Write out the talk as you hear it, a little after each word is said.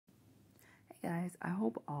Guys, I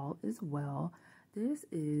hope all is well. This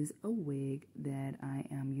is a wig that I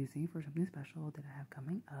am using for something special that I have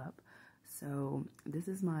coming up. So this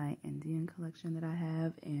is my Indian collection that I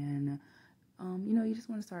have, and you just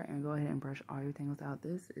want to start and go ahead and brush all your tangles out.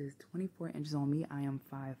 This is 24 inches on me. I am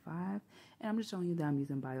 5'5", and I'm just showing you that I'm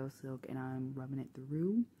using Bio Silk and I'm rubbing it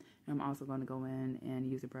through. And I'm also going to go in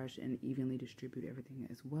and use a brush and evenly distribute everything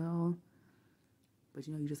as well. But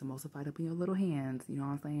you just emulsify it up in your little hands, you know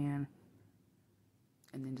what I'm saying?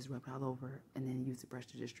 And then just rub it all over and then use the brush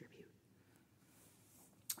to distribute.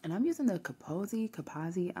 And I'm using the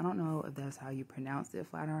Kipozi. I don't know if that's how you pronounce it,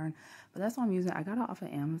 flat iron, but that's what I'm using. I got it off of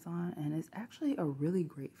Amazon, and it's actually a really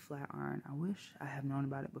great flat iron. I wish I had known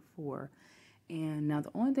about it before. And now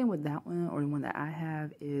the only thing with that one, or the one that I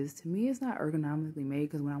have, is to me it's not ergonomically made,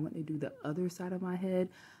 because when I went to do the other side of my head,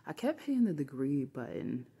 I kept hitting the degree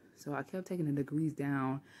button. So I kept taking the degrees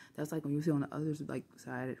down. That's like when you see on the other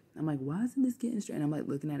side, I'm like, why isn't this getting straight? And I'm like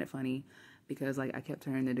looking at it funny because I kept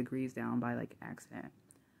turning the degrees down by accident.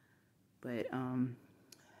 But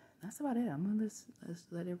that's about it. I'm gonna let's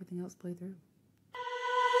let everything else play through.